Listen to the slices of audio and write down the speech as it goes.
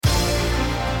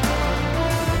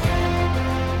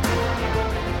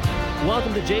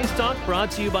Welcome to Jays Talk,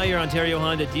 brought to you by your Ontario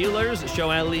Honda dealers.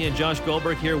 Show Ali and Josh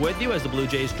Goldberg here with you as the Blue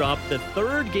Jays drop the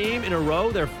third game in a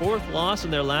row, their fourth loss in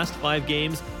their last 5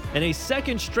 games, and a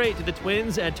second straight to the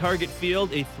Twins at Target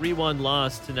Field, a 3-1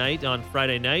 loss tonight on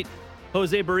Friday night.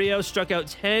 Jose Barrios struck out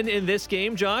 10 in this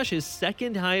game, Josh, his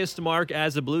second highest mark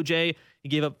as a Blue Jay. He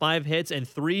gave up 5 hits and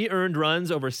 3 earned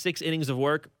runs over 6 innings of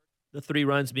work. The 3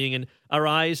 runs being an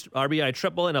Arraez RBI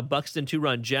triple and a Buxton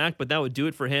 2-run jack, but that would do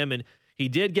it for him. And he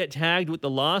did get tagged with the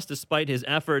loss despite his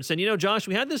efforts. And, you know, Josh,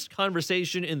 we had this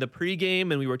conversation in the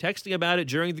pregame and we were texting about it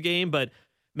during the game, but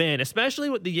man, especially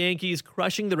with the Yankees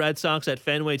crushing the Red Sox at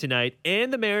Fenway tonight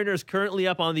and the Mariners currently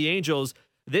up on the Angels,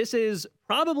 this is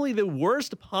probably the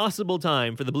worst possible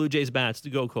time for the Blue Jays bats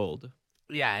to go cold.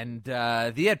 Yeah, and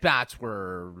the at-bats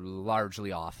were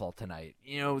largely awful tonight.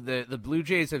 You know, the Blue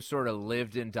Jays have sort of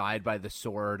lived and died by the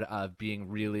sword of being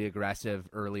really aggressive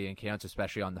early in counts,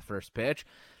 especially on the first pitch.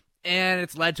 And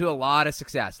it's led to a lot of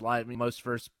success. Most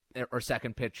first or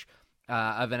second pitch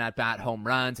of an at-bat home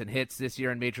runs and hits this year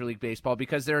in Major League Baseball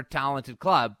because they're a talented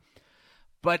club.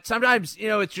 But sometimes, you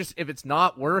know, it's just if it's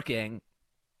not working,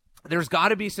 there's got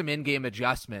to be some in-game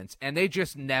adjustments. And they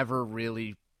just never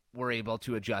really were able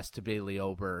to adjust to Bailey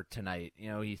Ober tonight.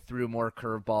 You know, he threw more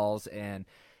curveballs and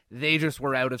they just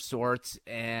were out of sorts,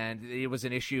 and it was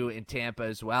an issue in Tampa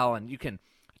as well. And you can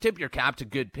tip your cap to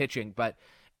good pitching, but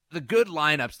the good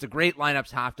lineups, the great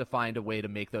lineups, have to find a way to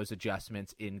make those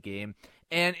adjustments in game.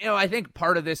 And, you know, I think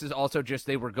part of this is also just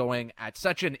they were going at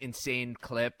such an insane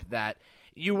clip that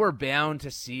you were bound to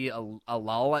see a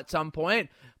lull at some point,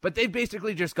 but they've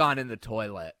basically just gone in the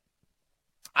toilet.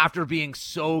 After being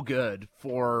so good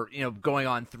for, you know, going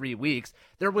on 3 weeks,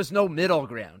 there was no middle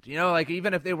ground. You know, like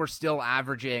even if they were still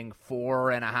averaging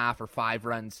 4.5 or 5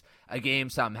 runs a game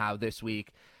somehow this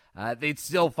week, they'd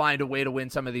still find a way to win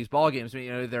some of these ball games. I mean,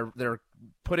 you know, they're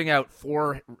putting out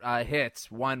 4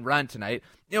 hits, 1 run tonight.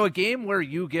 You know, a game where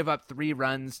you give up 3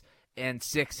 runs and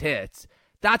 6 hits,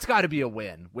 that's got to be a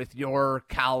win with your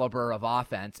caliber of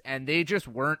offense. And they just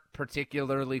weren't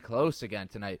particularly close again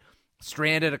tonight.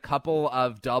 Stranded a couple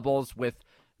of doubles with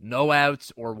no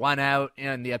outs or 1 out,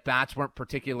 and the at-bats weren't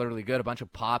particularly good. A bunch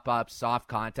of pop-ups, soft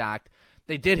contact.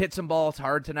 They did hit some balls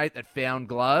hard tonight that found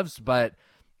gloves, but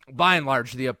by and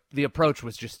large, the approach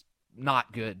was just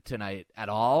not good tonight at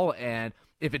all. And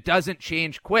if it doesn't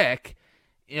change quick,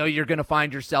 you know, you're going to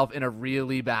find yourself in a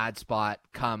really bad spot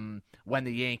come when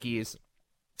the Yankees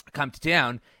come to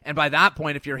town. And by that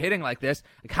point, if you're hitting like this,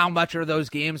 like how much are those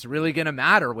games really going to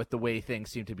matter with the way things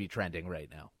seem to be trending right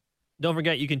now? Don't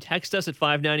forget, you can text us at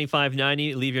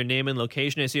 590-590, leave your name and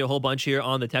location. I see a whole bunch here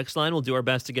on the text line. We'll do our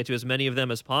best to get to as many of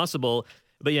them as possible.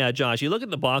 But yeah, Josh, you look at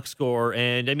the box score,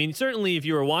 and I mean, certainly if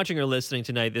you were watching or listening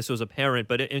tonight, this was apparent.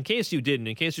 But in case you didn't,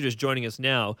 in case you're just joining us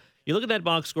now, you look at that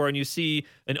box score and you see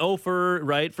an offer,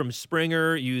 right, from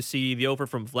Springer. You see the offer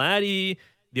from Vladdy,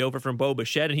 the over from Bo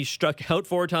Bichette, and he struck out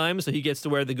 4 times, so he gets to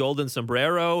wear the golden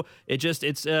sombrero.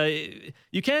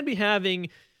 You can't be having,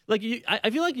 like, I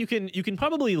feel like you can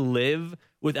probably live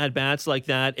with at-bats like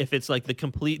that if it's like the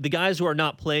guys who are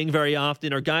not playing very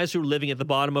often or guys who are living at the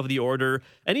bottom of the order.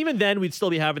 And even then, we'd still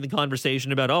be having the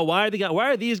conversation about, why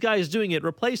are these guys doing it?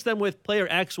 Replace them with player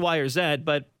X, Y, or Z,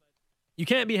 but you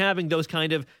can't be having those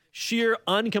kind of sheer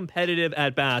uncompetitive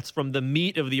at-bats from the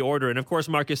meat of the order. And, of course,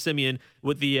 Marcus Semien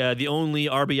with the only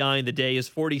RBI in the day, his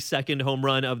 42nd home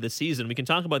run of the season. We can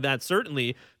talk about that,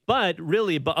 certainly. But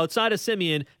really, outside of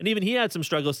Semien, and even he had some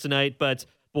struggles tonight, but,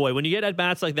 boy, when you get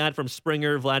at-bats like that from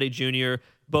Springer, Vladdy Jr.,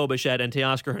 Bo Bichette, and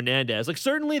Teoscar Hernandez, like,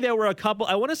 certainly there were a couple,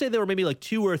 I want to say there were maybe like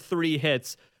 2 or 3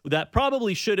 hits that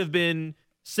probably should have been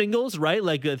singles, right?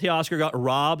 Like, Teoscar got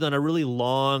robbed on a really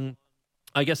long,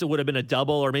 I guess it would have been a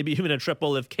double or maybe even a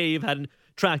triple if Cave hadn't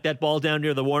tracked that ball down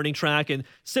near the warning track. And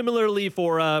similarly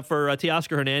for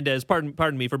Teoscar Hernandez,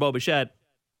 pardon me, for Bo Bichette.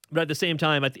 But at the same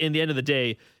time, in the end of the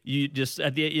day, you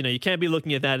can't be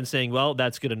looking at that and saying, well,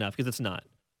 that's good enough, because it's not.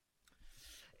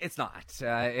 It's not.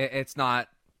 It's not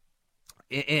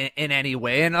in any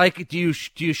way. And like, do you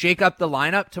shake up the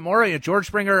lineup tomorrow? You know, George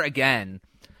Springer again.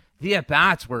 The at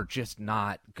bats were just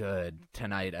not good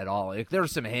tonight at all. Like, there were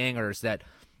some hangers that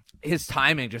his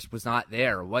timing just was not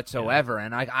there whatsoever. Yeah.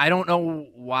 And I don't know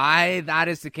why that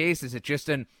is the case. Is it just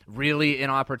a really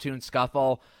inopportune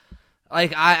scuffle?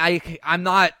 Like, I'm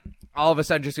not all of a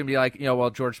sudden just going to be like, you know, well,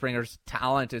 George Springer's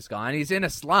talent is gone. He's in a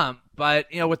slump,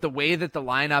 but, you know, with the way that the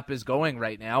lineup is going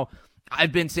right now,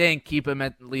 I've been saying keep him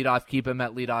at leadoff, keep him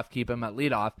at leadoff, keep him at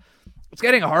leadoff. It's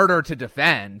getting harder to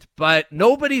defend, but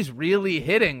nobody's really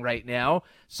hitting right now.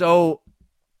 So,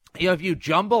 you know, if you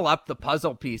jumble up the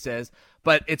puzzle pieces,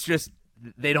 but it's just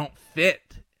they don't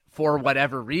fit for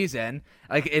whatever reason.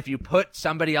 Like, if you put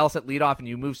somebody else at leadoff and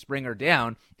you move Springer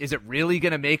down, is it really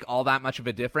going to make all that much of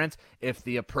a difference if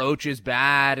the approach is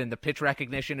bad and the pitch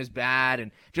recognition is bad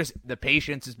and just the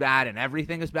patience is bad and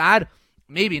everything is bad?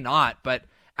 Maybe not, but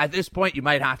at this point you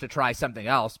might have to try something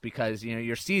else because,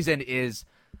 your season is,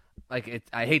 I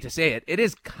hate to say it, it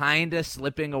is kind of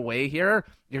slipping away here.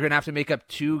 You're going to have to make up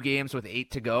 2 games with 8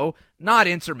 to go. Not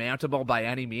insurmountable by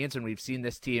any means, and we've seen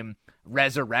this team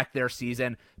resurrect their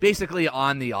season basically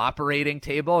on the operating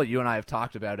table. You and I have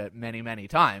talked about it many, many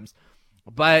times.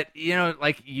 But,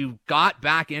 you got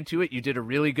back into it. You did a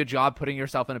really good job putting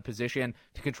yourself in a position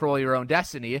to control your own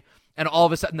destiny, and all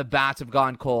of a sudden the bats have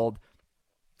gone cold,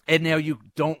 and now you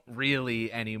don't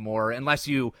really anymore unless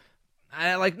you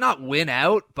not win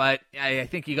out, but I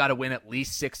think you got to win at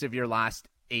least 6 of your last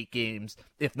 8 games,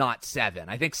 if not 7.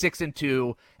 I think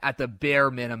 6-2 at the bare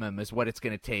minimum is what it's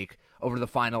going to take over the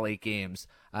final 8 games,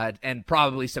 and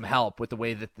probably some help with the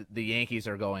way that the Yankees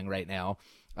are going right now.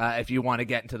 If you want to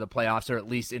get into the playoffs or at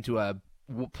least into a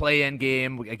play-in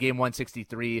game, a game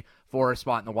 163 for a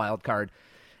spot in the wild card.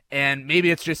 And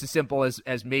maybe it's just as simple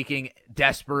as making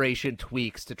desperation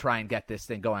tweaks to try and get this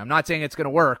thing going. I'm not saying it's going to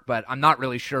work, but I'm not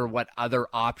really sure what other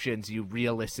options you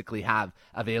realistically have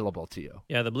available to you.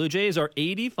 Yeah, the Blue Jays are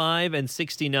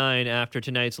 85-69 after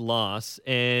tonight's loss.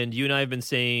 And you and I have been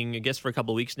saying, I guess for a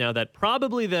couple of weeks now, that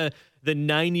probably the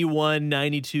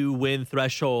 91-92 win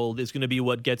threshold is going to be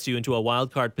what gets you into a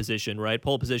wild card position, right?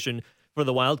 Pole position for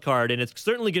the wild card, and it's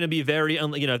certainly going to be very,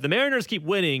 if the Mariners keep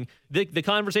winning, the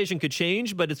conversation could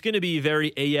change, but it's going to be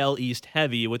very AL East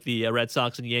heavy with the Red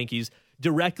Sox and Yankees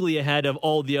directly ahead of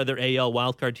all the other AL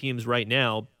wildcard teams right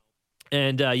now.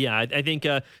 And I think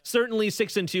certainly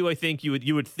 6-2, I think you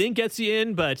would think gets you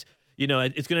in, but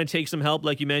it's going to take some help,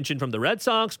 like you mentioned, from the Red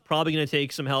Sox, probably going to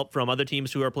take some help from other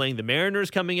teams who are playing the Mariners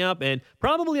coming up, and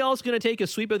probably also going to take a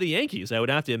sweep of the Yankees, I would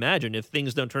have to imagine, if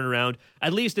things don't turn around,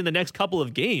 at least in the next couple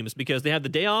of games, because they have the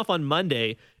day off on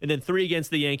Monday, and then 3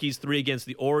 against the Yankees, 3 against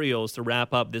the Orioles to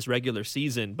wrap up this regular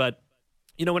season. But,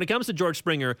 when it comes to George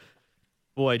Springer,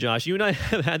 boy, Josh, you and I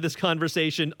have had this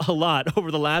conversation a lot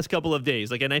over the last couple of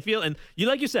days. And I feel, and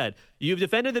like you said, you've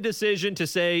defended the decision to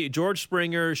say George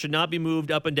Springer should not be moved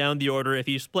up and down the order. If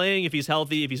he's playing, if he's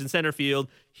healthy, if he's in center field,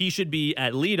 he should be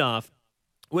at leadoff,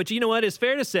 which, is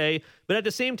fair to say. But at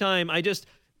the same time, I guess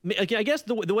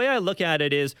the way I look at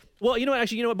it is,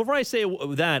 before I say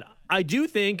that, I do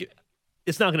think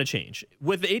it's not going to change.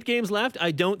 With the 8 games left,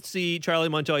 I don't see Charlie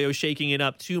Montoyo shaking it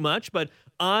up too much, but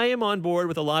I am on board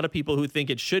with a lot of people who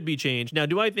think it should be changed. Now,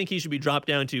 do I think he should be dropped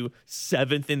down to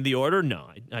 7th in the order?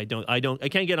 No, I don't. I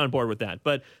can't get on board with that.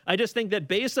 But I just think that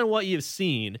based on what you've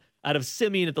seen out of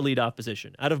Semien at the leadoff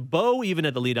position, out of Bo even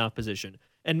at the leadoff position,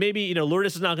 and maybe,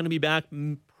 Lourdes is not going to be back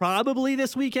probably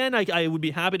this weekend. I would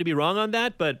be happy to be wrong on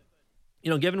that. But,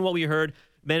 given what we heard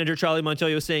manager Charlie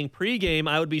Montoyo saying pregame,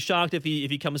 I would be shocked if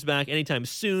he comes back anytime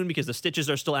soon because the stitches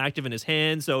are still active in his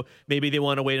hand. So maybe they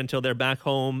want to wait until they're back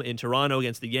home in Toronto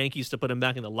against the Yankees to put him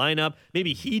back in the lineup.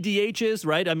 Maybe he DHs,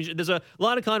 right? I mean, there's a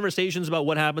lot of conversations about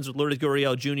what happens with Lourdes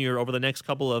Gurriel Jr. over the next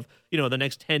couple of, the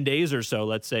next 10 days or so,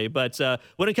 let's say. But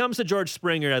when it comes to George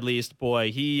Springer, at least,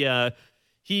 boy,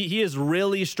 he is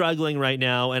really struggling right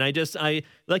now. And I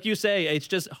like you say, it's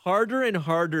just harder and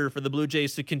harder for the Blue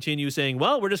Jays to continue saying,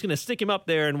 well, we're just going to stick him up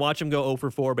there and watch him go 0 for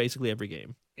 4 basically every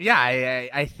game. Yeah,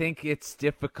 I think it's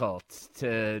difficult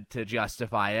to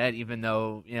justify it, even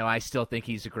though, I still think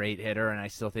he's a great hitter and I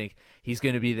still think he's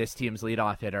going to be this team's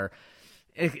leadoff hitter.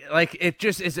 It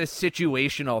just is a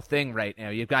situational thing right now.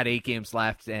 You've got 8 games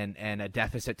left and a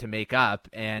deficit to make up,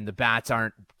 and the bats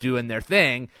aren't doing their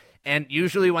thing. And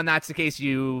usually when that's the case,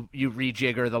 you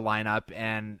rejigger the lineup.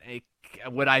 And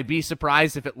would I be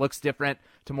surprised if it looks different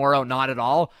tomorrow? Not at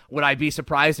all. Would I be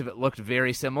surprised if it looked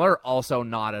very similar? Also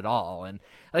not at all. And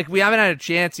we haven't had a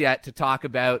chance yet to talk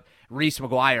about Reese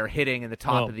McGuire hitting in the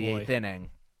top of the 8th inning.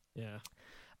 Yeah.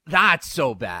 That's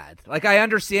so bad. I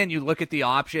understand you look at the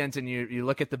options and you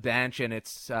look at the bench and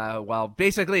it's,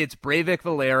 basically it's Breivik,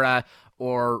 Valera,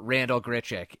 or Randall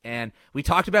Grichuk. And we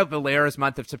talked about Valera's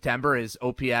month of September, his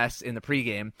OPS in the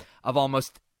pregame of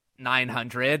almost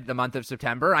 900 the month of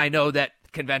September. I know that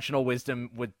conventional wisdom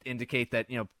would indicate that,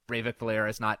 Breivik Valera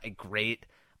is not a great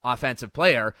offensive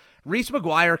player. Reese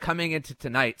McGuire coming into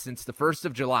tonight since the 1st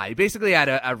of July, he basically had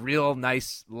a real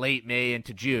nice late May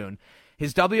into June.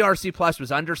 His WRC plus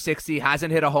was under 60,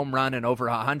 hasn't hit a home run in over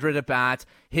 100 at bats,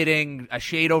 hitting a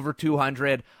shade over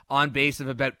 200, on base of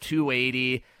about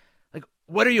 280.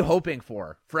 What are you hoping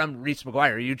for from Reese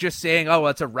McGuire? Are you just saying, oh,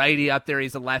 well, it's a righty up there,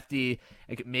 he's a lefty,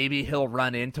 maybe he'll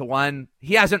run into one?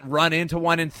 He hasn't run into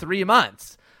one in 3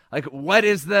 months. Like, what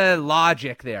is the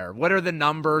logic there? What are the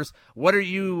numbers? What are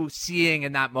you seeing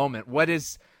in that moment? What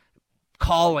is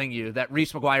calling you that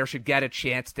Reese McGuire should get a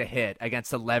chance to hit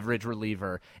against a leverage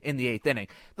reliever in the 8th inning?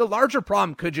 The larger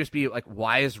problem could just be, like,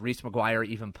 why is Reese McGuire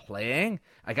even playing?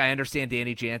 Like, I understand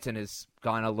Danny Jansen has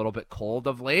gone a little bit cold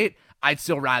of late. I'd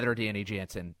still rather Danny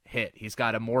Jansen hit. He's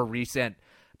got a more recent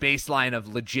baseline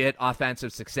of legit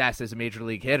offensive success as a major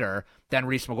league hitter than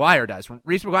Reese McGuire does.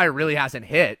 Reese McGuire really hasn't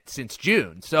hit since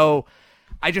June. So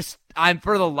I'm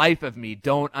for the life of me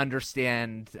don't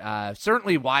understand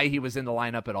certainly why he was in the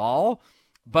lineup at all,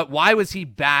 but why was he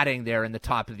batting there in the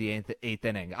top of the eighth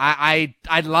inning?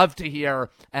 I'd love to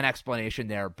hear an explanation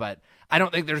there, but I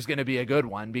don't think there's going to be a good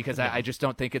one because I just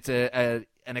don't think it's an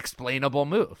explainable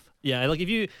move. Yeah, like if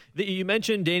you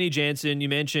mentioned Danny Jansen, you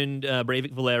mentioned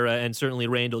Breivik Valera, and certainly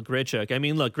Randall Grichuk. I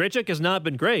mean, look, Grichuk has not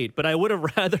been great, but I would have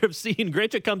rather have seen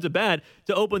Grichuk come to bat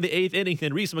to open the 8th inning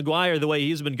than Reese McGuire the way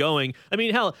he's been going. I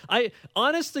mean, hell,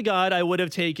 honest to God, I would have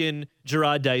taken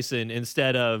Jarrod Dyson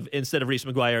instead of Reese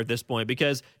McGuire at this point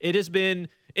because it has been.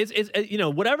 It's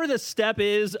whatever the step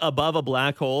is above a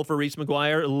black hole for Reese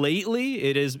McGuire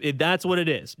lately, that's what it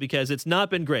is because it's not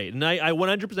been great. And I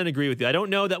 100% agree with you. I don't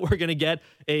know that we're going to get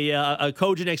a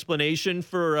cogent explanation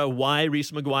for why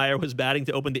Reese McGuire was batting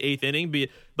to open the 8th inning,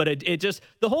 but it just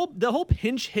the whole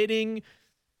pinch hitting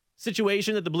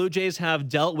situation that the Blue Jays have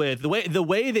dealt with, the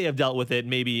way they have dealt with it,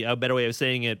 maybe a better way of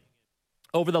saying it,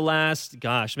 over the last,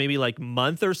 maybe like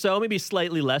month or so, maybe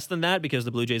slightly less than that because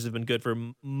the Blue Jays have been good for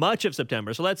much of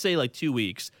September. So let's say like 2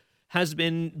 weeks has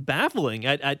been baffling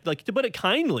at like, to put it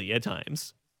kindly at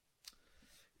times.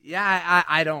 Yeah,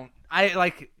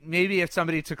 maybe if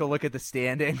somebody took a look at the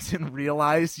standings and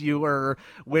realized you were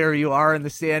where you are in the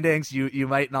standings, you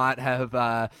might not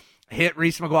have hit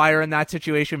Reese McGuire in that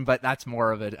situation, but that's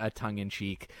more of a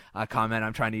tongue-in-cheek comment.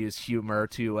 I'm trying to use humor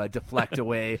to deflect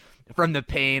away from the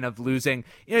pain of losing.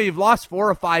 You've lost 4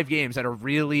 or 5 games at a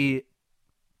really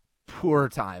poor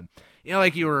time.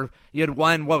 Like you had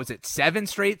won, 7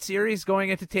 straight series going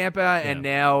into Tampa, and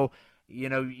now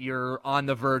you're on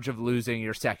the verge of losing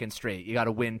your 2nd straight. You got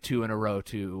to win 2 in a row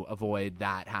to avoid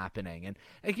that happening. And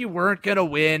like you weren't going to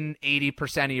win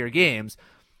 80% of your games,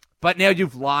 but now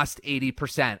you've lost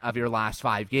 80% of your last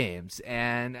 5 games.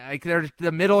 And like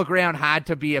the middle ground had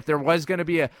to be, if there was going to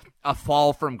be a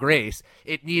fall from grace,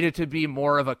 it needed to be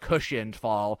more of a cushioned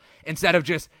fall instead of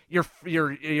just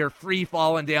you're free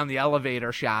falling down the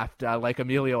elevator shaft like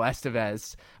Emilio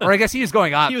Estevez. Or I guess he was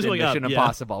going up in Mission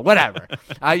Impossible. Whatever.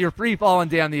 You're free falling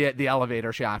down the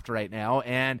elevator shaft right now,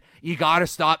 and you got to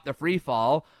stop the free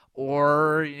fall,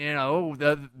 or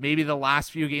maybe the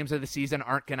last few games of the season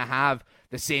aren't going to have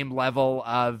the same level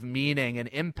of meaning and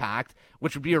impact,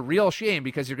 which would be a real shame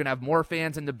because you're going to have more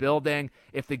fans in the building.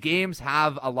 If the games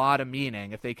have a lot of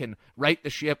meaning, if they can right the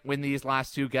ship, win these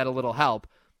last 2, get a little help,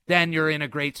 then you're in a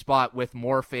great spot with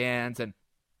more fans and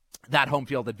that home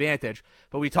field advantage.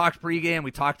 But we talked pregame,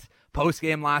 we talked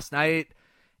postgame last night.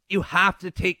 You have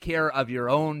to take care of your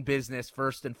own business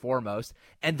first and foremost,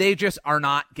 and they just are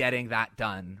not getting that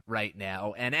done right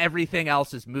now, and everything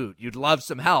else is moot. You'd love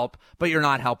some help, but you're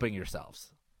not helping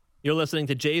yourselves. You're listening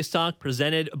to Jays Talk,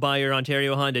 presented by your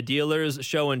Ontario Honda dealers.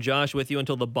 Show and Josh with you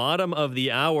until the bottom of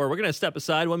the hour. We're going to step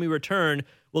aside. When we return,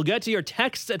 we'll get to your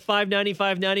texts at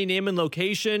 590-590, name and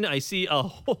location. I see a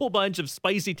whole bunch of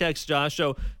spicy texts, Josh,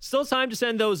 so still time to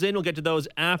send those in. We'll get to those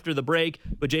after the break,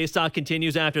 but Jays Talk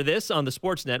continues after this on the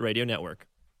Sportsnet Radio Network.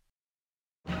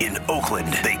 In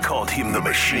Oakland, they called him the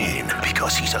Machine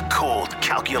because he's a cold,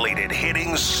 calculated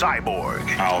hitting cyborg.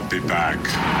 I'll be back.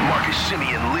 Marcus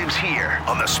Semien lives here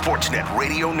on the Sportsnet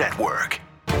Radio Network.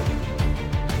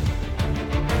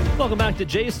 Welcome back to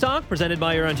Jays Talk, presented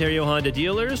by your Ontario Honda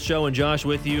dealers. Joe and Josh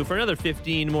with you for another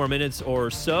 15 more minutes or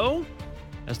so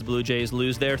as the Blue Jays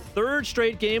lose their 3rd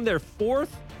straight game, their 4th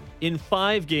in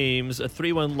 5 games, a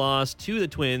 3-1 loss to the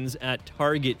Twins at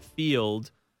Target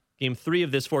Field. Game 3 of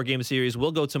this 4-game series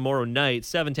will go tomorrow night,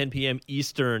 7:10 p.m.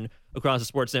 Eastern, across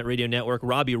the Sportsnet Radio Network.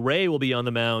 Robbie Ray will be on the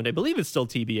mound. I believe it's still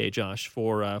TBA, Josh,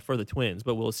 for the Twins,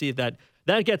 but we'll see if that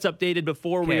gets updated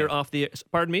before we are off the.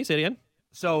 Pardon me, say it again.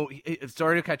 So,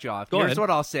 sorry to cut you off. Here's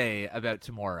what I'll say about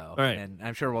tomorrow, right, and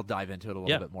I'm sure we'll dive into it a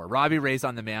little bit more. Robbie Ray's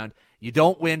on the mound. You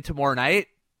don't win tomorrow night,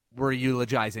 we're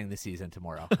eulogizing the season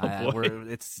tomorrow.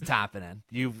 It's happening.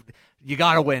 You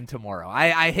got to win tomorrow.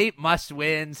 I hate must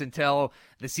wins until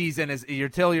the season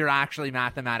until you're actually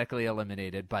mathematically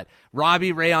eliminated. But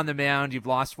Robbie Ray on the mound, you've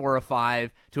lost 4 of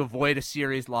 5 to avoid a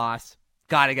series loss.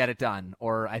 Got to get it done,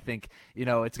 or I think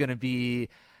it's going to be.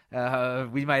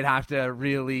 We might have to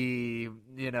really,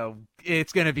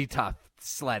 it's going to be tough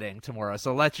sledding tomorrow.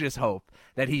 So let's just hope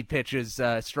that he pitches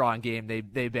a strong game.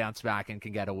 They bounce back and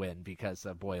can get a win because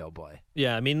boy, oh boy.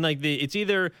 Yeah, I mean, it's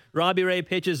either Robbie Ray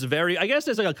pitches I guess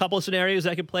there's like a couple of scenarios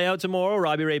that could play out tomorrow.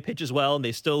 Robbie Ray pitches well and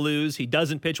they still lose. He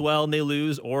doesn't pitch well and they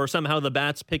lose, or somehow the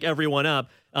bats pick everyone up.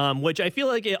 Which I feel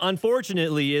like,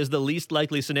 unfortunately, is the least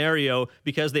likely scenario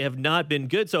because they have not been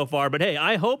good so far. But hey,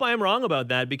 I hope I'm wrong about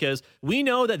that because we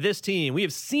know that this team, we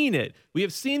have seen it. We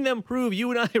have seen them prove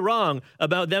you and I wrong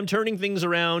about them turning things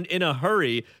around in a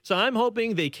hurry. So I'm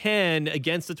hoping they can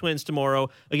against the Twins tomorrow.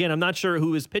 Again, I'm not sure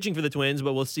who is pitching for the Twins,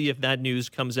 but we'll see if that news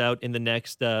comes out in the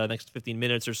next 15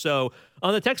 minutes or so.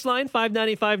 On the text line,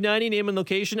 590-590, name and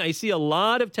location. I see a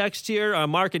lot of text here.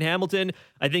 Mark in Hamilton,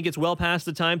 I think it's well past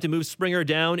the time to move Springer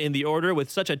down in the order with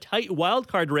such a tight wild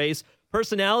card race.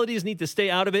 Personalities need to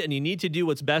stay out of it, and you need to do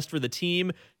what's best for the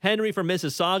team. Henry from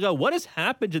Mississauga, what has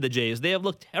happened to the Jays? They have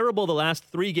looked terrible the last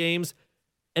 3 games.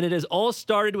 And it has all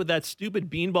started with that stupid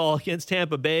beanball against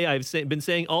Tampa Bay. I've been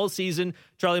saying all season,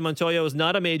 Charlie Montoyo is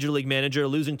not a major league manager.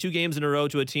 Losing 2 games in a row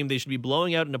to a team they should be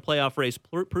blowing out in a playoff race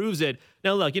proves it.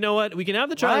 Now, look, you know what? We can have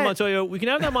the Charlie Montoyo. We can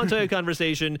have that Montoyo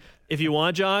conversation if you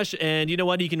want, Josh. And you know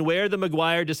what? He can wear the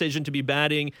McGuire decision to be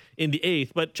batting in the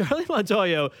 8th. But Charlie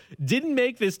Montoyo didn't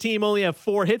make this team only have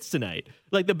 4 hits tonight.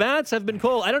 Like, the bats have been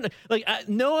cold. I don't know. Like,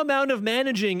 no amount of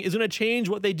managing is going to change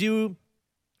what they do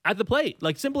at the plate.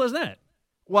 Like, simple as that.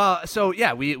 Well, so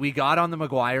yeah, we got on the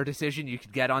McGuire decision. You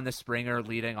could get on the Springer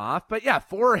leading off, but yeah,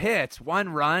 4 hits, 1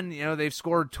 run. You know, they've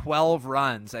scored 12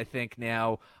 runs, I think,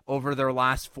 now over their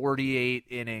last 48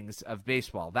 innings of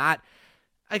baseball. That,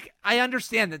 like, I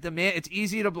understand that it's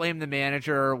easy to blame the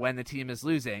manager when the team is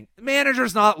losing. The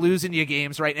manager's not losing you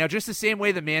games right now, just the same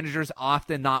way the manager's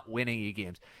often not winning you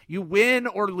games. You win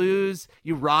or lose,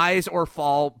 you rise or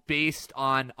fall based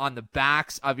on the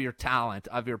backs of your talent,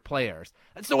 of your players.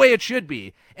 That's the way it should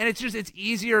be. And it's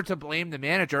easier to blame the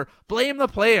manager. Blame the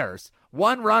players.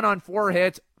 1 run on 4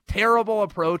 hits, terrible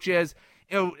approaches,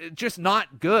 just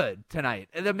not good tonight.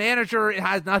 The manager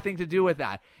has nothing to do with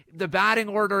that. The batting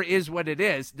order is what it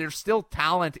is. There's still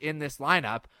talent in this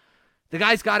lineup. The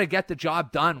guys got to get the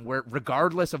job done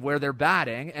regardless of where they're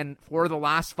batting. And for the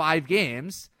last 5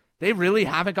 games, they really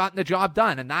haven't gotten the job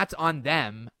done. And that's on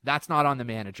them. That's not on the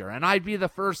manager. And I'd be the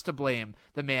first to blame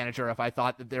the manager if I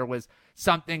thought that there was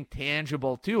something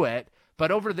tangible to it.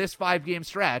 But over this 5-game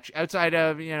stretch, outside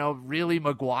of, really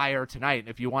McGuire tonight,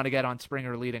 if you want to get on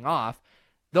Springer leading off,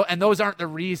 and those aren't the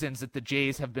reasons that the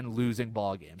Jays have been losing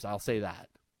ball games. I'll say that.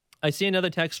 I see another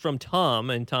text from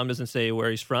Tom, and Tom doesn't say where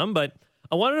he's from, but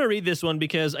I wanted to read this one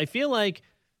because I feel like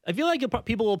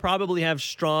people will probably have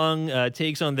strong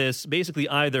takes on this basically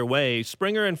either way.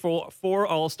 Springer and 4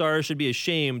 All-Stars should be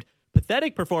ashamed.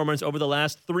 Pathetic performance over the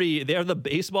last 3. They are the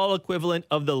baseball equivalent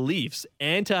of the Leafs.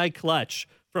 Anti-clutch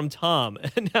from Tom.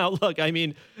 And now, look, I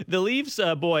mean, the Leafs,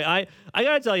 boy, I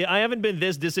got to tell you, I haven't been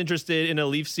this disinterested in a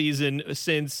Leafs season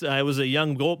since I was a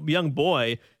young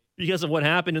boy, because of what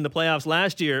happened in the playoffs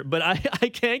last year, but I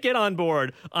can't get on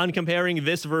board on comparing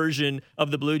this version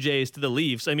of the Blue Jays to the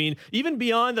Leafs. I mean, even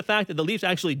beyond the fact that the Leafs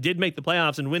actually did make the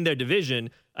playoffs and win their division,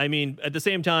 I mean, at the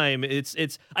same time,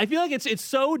 I feel like it's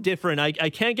so different. I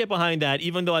can't get behind that,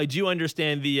 even though I do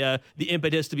understand the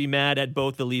impetus to be mad at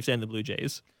both the Leafs and the Blue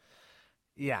Jays.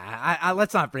 Yeah,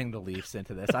 let's not bring the Leafs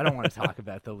into this. I don't want to talk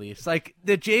about the Leafs. Like,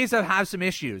 the Jays have some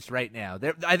issues right now.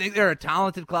 I think they're a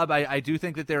talented club. I do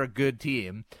think that they're a good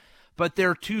team. But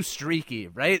they're too streaky,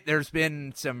 right? There's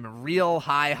been some real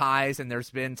high highs and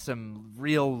there's been some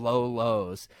real low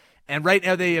lows. And right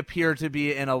now they appear to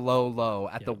be in a low low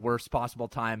at the worst possible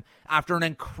time after an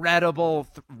incredible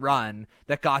run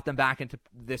that got them back into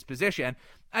this position.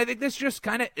 I think this just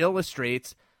kind of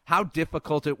illustrates how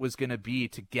difficult it was going to be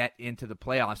to get into the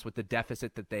playoffs with the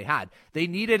deficit that they had. They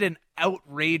needed an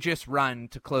outrageous run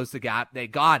to close the gap. They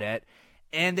got it.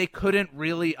 And they couldn't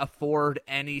really afford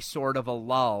any sort of a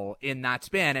lull in that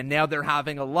span. And now they're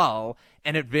having a lull,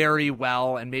 and it very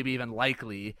well, and maybe even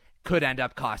likely, could end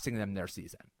up costing them their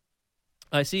season.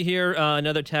 I see here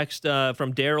another text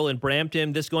from Daryl in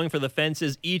Brampton. This going for the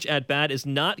fences each at bat is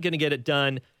not going to get it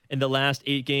done in the last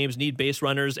 8 games. Need base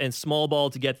runners and small ball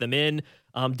to get them in.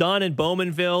 Don in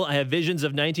Bowmanville, I have visions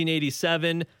of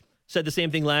 1987. Said the same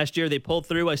thing last year. They pulled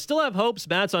through. I still have hopes.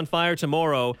 Bats on fire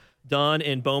tomorrow. Don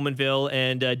in Bowmanville,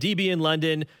 and DB in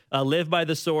London, live by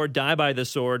the sword, die by the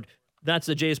sword. That's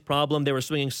the Jays' problem. They were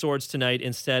swinging swords tonight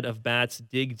instead of bats.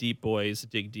 Dig deep, boys,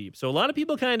 dig deep. So a lot of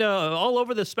people kind of all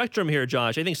over the spectrum here,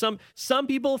 Josh. I think some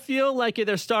people feel like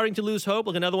they're starting to lose hope,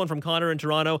 like another one from Connor in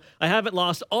Toronto. I haven't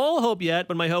lost all hope yet,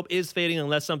 but my hope is fading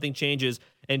unless something changes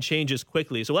and changes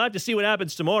quickly. So we'll have to see what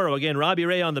happens tomorrow. Again, Robbie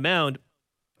Ray on the mound.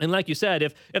 And like you said,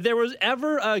 if there was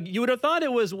ever, you would have thought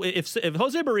it was if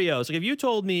Jose Barrios, like if you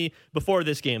told me before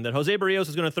this game that Jose Barrios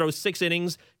was going to throw 6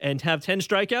 innings and have 10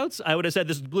 strikeouts, I would have said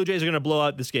this Blue Jays are going to blow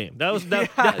out this game.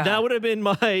 That would have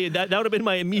been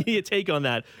my immediate take on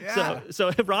that. Yeah. So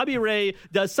if Robbie Ray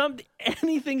does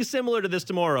anything similar to this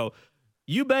tomorrow,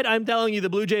 you bet I'm telling you the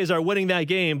Blue Jays are winning that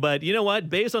game. But you know what?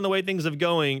 Based on the way things have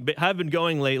been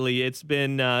going lately, it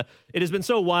has been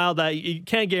so wild that you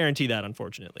can't guarantee that,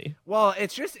 unfortunately. Well,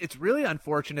 it's really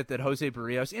unfortunate that Jose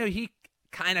Barrios, he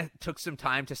kind of took some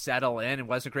time to settle in and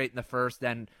wasn't great in the first,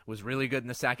 then was really good in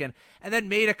the second, and then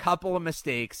made a couple of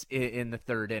mistakes in the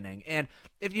third inning. And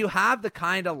if you have the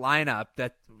kind of lineup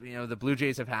that the Blue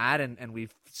Jays have had and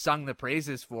we've sung the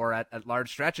praises for at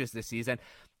large stretches this season,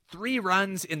 3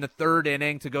 runs in the third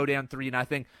inning to go down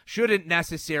 3-0 shouldn't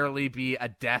necessarily be a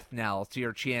death knell to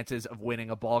your chances of winning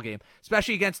a ball game,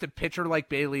 especially against a pitcher like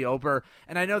Bailey Ober.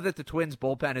 And I know that the Twins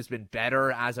bullpen has been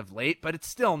better as of late, but it's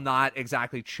still not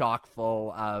exactly chock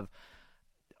full of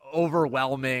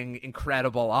overwhelming,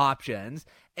 incredible options.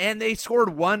 And they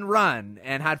scored 1 run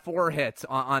and had 4 hits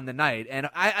on the night. And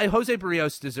Jose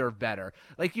Barrios deserved better.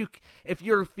 Like, if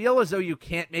you feel as though you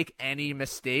can't make any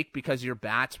mistake because your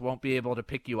bats won't be able to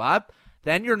pick you up,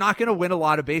 then you're not going to win a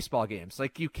lot of baseball games.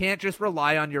 Like, you can't just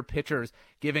rely on your pitchers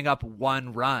giving up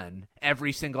 1 run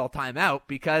every single time out,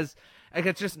 because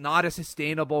it's just not a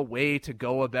sustainable way to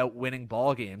go about winning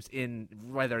ball games in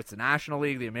whether it's the National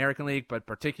League, the American League, but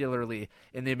particularly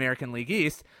in the American League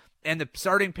East. And the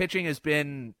starting pitching has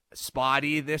been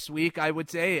spotty this week, I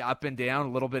would say, up and down,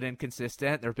 a little bit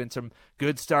inconsistent. There have been some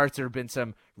good starts. There have been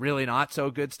some really not so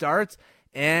good starts.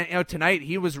 And, tonight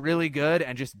he was really good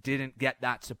and just didn't get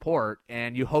that support.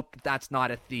 And you hope that that's not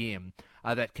a theme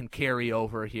that can carry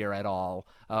over here at all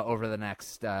over the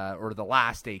next or the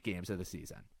last 8 games of the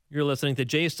season. You're listening to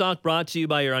Jays Talk, brought to you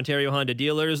by your Ontario Honda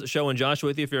dealers. Show and Josh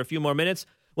with you for a few more minutes.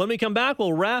 When we come back,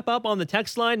 we'll wrap up on the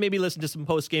text line, maybe listen to some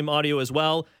post-game audio as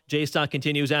well. Jays Talk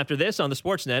continues after this on the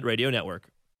Sportsnet Radio Network.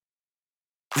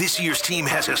 This year's team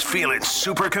has us feeling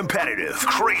super competitive,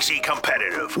 crazy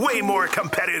competitive, way more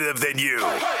competitive than you.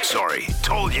 Sorry,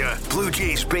 told ya. Blue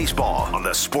Jays baseball on the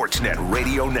Sportsnet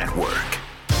Radio Network.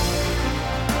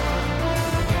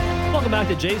 Welcome back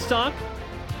to Jays Talk,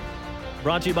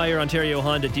 brought to you by your Ontario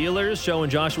Honda dealers. Show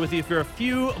and Josh with you for a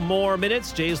few more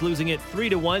minutes. Jays losing it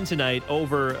 3-1 tonight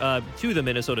over to the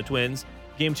Minnesota Twins.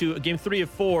 Game 3 of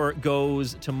 4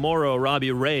 goes tomorrow.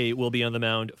 Robbie Ray will be on the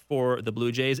mound for the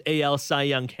Blue Jays. AL Cy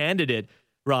Young candidate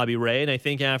Robbie Ray. And I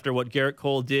think after what Garrett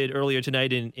Cole did earlier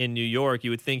tonight in New York,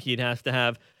 you would think he'd have to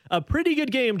have a pretty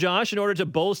good game, Josh, in order to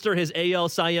bolster his AL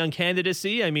Cy Young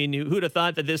candidacy. I mean, who'd have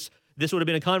thought that this would have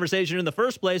been a conversation in the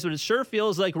first place, but it sure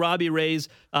feels like Robbie Ray's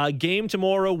game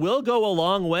tomorrow will go a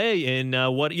long way in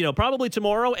probably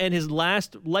tomorrow, and his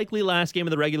likely last game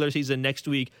of the regular season next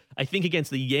week, I think against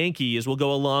the Yankees, will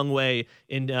go a long way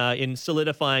in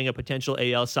solidifying a potential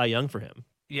AL Cy Young for him.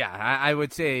 Yeah, I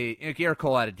would say Garrett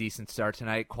Cole had a decent start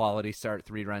tonight. Quality start,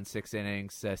 3 runs, 6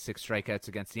 innings, 6 strikeouts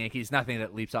against the Yankees. Nothing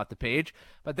that leaps off the page,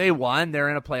 but they won. They're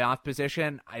in a playoff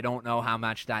position. I don't know how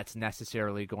much that's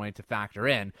necessarily going to factor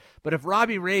in. But if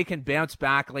Robbie Ray can bounce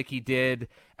back like he did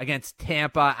against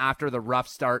Tampa after the rough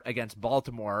start against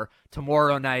Baltimore,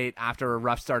 tomorrow night after a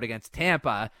rough start against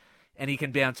Tampa, and he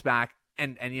can bounce back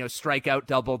and strike out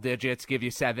double digits, give you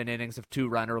 7 innings of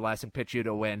 2-run or less and pitch you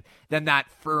to win, then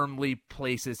that firmly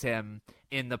places him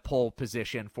in the pole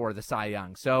position for the Cy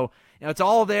Young. So, it's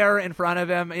all there in front of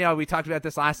him. We talked about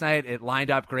this last night. It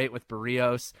lined up great with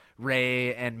Barrios,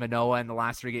 Ray, and Manoah in the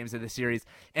last 3 games of the series,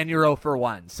 and you're 0 for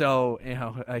 1. So,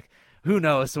 who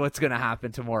knows what's going to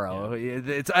happen tomorrow?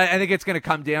 Yeah. I think it's going to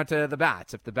come down to the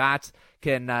bats. If the bats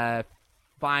can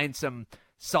find some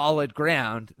solid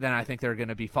ground, then I think they're going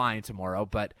to be fine tomorrow.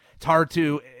 But it's hard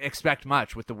to expect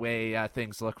much with the way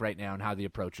things look right now and how the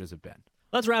approaches have been.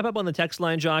 Let's wrap up on the text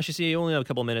line, Josh. You see, you only have a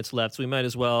couple minutes left, so we might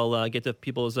as well get to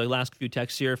people's last few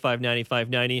texts here.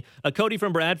 590. Cody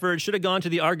from Bradford should have gone to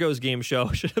the Argos game show.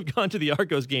 Should have gone to the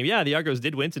Argos game. Yeah, the Argos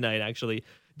did win tonight, actually,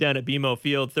 down at BMO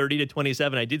Field,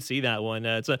 30-27. I did see that one.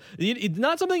 It's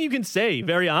not something you can say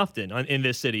very often in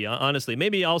this city, honestly.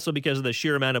 Maybe also because of the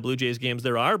sheer amount of Blue Jays games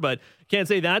there are, but can't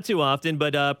say that too often.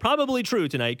 But probably true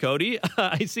tonight, Cody.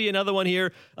 I see another one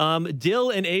here.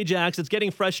 Dill and Ajax. It's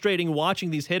getting frustrating watching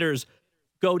these hitters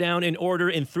go down in order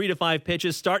in 3 to 5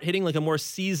 pitches, start hitting like a more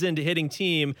seasoned hitting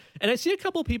team. And I see a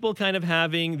couple people kind of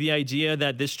having the idea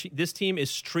that this team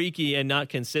is streaky and not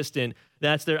consistent.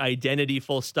 That's their identity,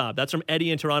 full stop. That's from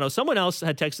Eddie in Toronto. Someone else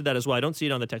had texted that as well. I don't see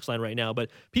it on the text line right now, but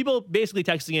people basically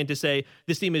texting in to say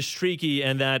this team is streaky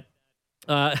and that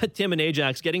Tim and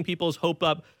Ajax, getting people's hope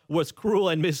up was cruel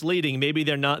and misleading. Maybe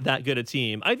they're not that good a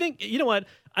team. I think, you know what?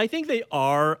 I think they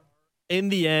are, in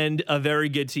the end, a very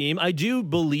good team. I do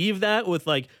believe that with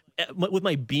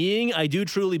my being. I do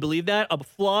truly believe that. A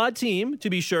flawed team, to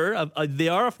be sure. They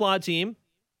are a flawed team.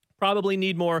 Probably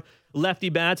need more lefty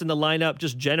bats in the lineup,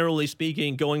 just generally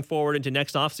speaking, going forward into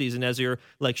next offseason as your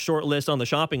short list on the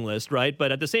shopping list, right?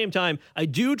 But at the same time, I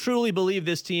do truly believe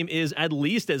this team is at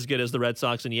least as good as the Red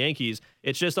Sox and Yankees.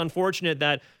 It's just unfortunate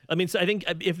that, I think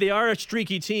if they are a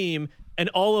streaky team and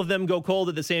all of them go cold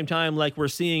at the same time, like we're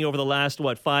seeing over the last,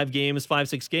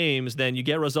 5-6 games, then you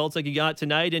get results like you got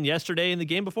tonight and yesterday and the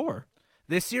game before.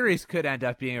 This series could end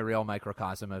up being a real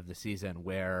microcosm of the season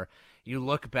where you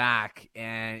look back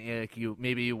and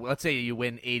let's say you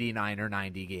win 89 or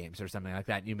 90 games or something like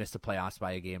that, and you miss the playoffs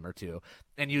by a game or two,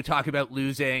 and you talk about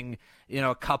losing,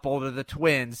 a couple to the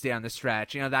Twins down the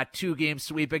stretch, that 2-game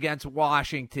sweep against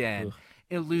Washington,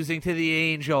 losing to the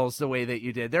Angels the way that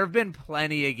you did. There have been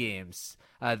plenty of games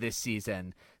this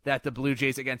season that the Blue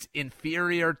Jays against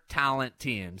inferior talent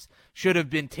teams should have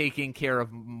been taking care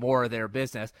of more of their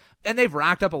business. And they've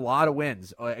racked up a lot of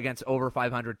wins against over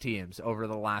 500 teams over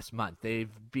the last month.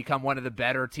 They've become one of the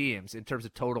better teams in terms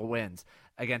of total wins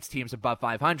against teams above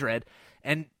 500.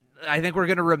 And I think we're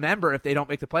going to remember, if they don't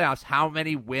make the playoffs, how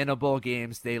many winnable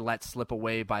games they let slip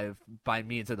away by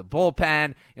means of the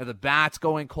bullpen, the bats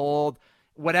going cold,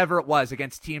 whatever it was,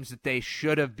 against teams that they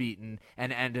should have beaten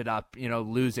and ended up,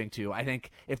 losing to. I think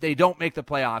if they don't make the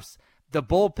playoffs, the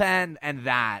bullpen and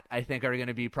that, I think, are going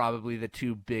to be probably the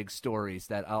two big stories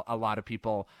that a lot of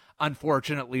people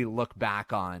unfortunately look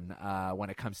back on when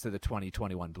it comes to the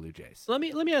 2021 Blue Jays. Let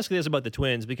me ask you this about the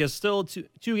Twins, because still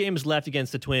two games left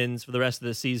against the Twins for the rest of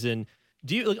the season.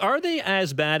 Are they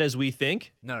as bad as we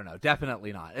think? No,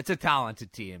 definitely not. It's a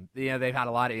talented team. They've had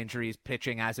a lot of injuries.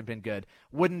 Pitching hasn't been good.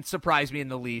 Wouldn't surprise me in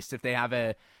the least if they have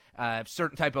a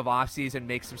certain type of offseason,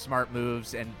 make some smart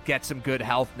moves, and get some good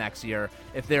health next year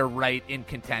if they're right in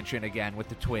contention again with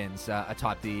the Twins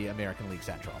atop the American League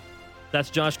Central.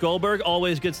 That's Josh Goldberg.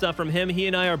 Always good stuff from him. He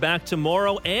and I are back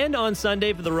tomorrow and on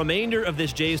Sunday for the remainder of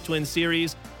this Jays-Twins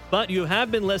series. But you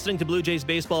have been listening to Blue Jays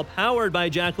Baseball, powered by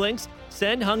Jack Links.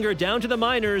 Send hunger down to the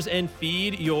minors and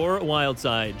feed your wild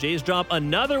side. Jays drop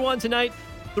another one tonight.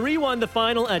 3-1 the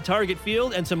final at Target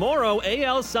Field. And tomorrow,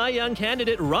 AL Cy Young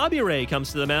candidate Robbie Ray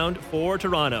comes to the mound for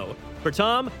Toronto. For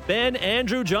Tom, Ben,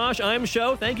 Andrew, Josh, I'm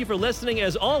Sho. Thank you for listening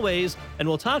as always, and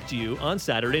we'll talk to you on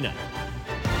Saturday night.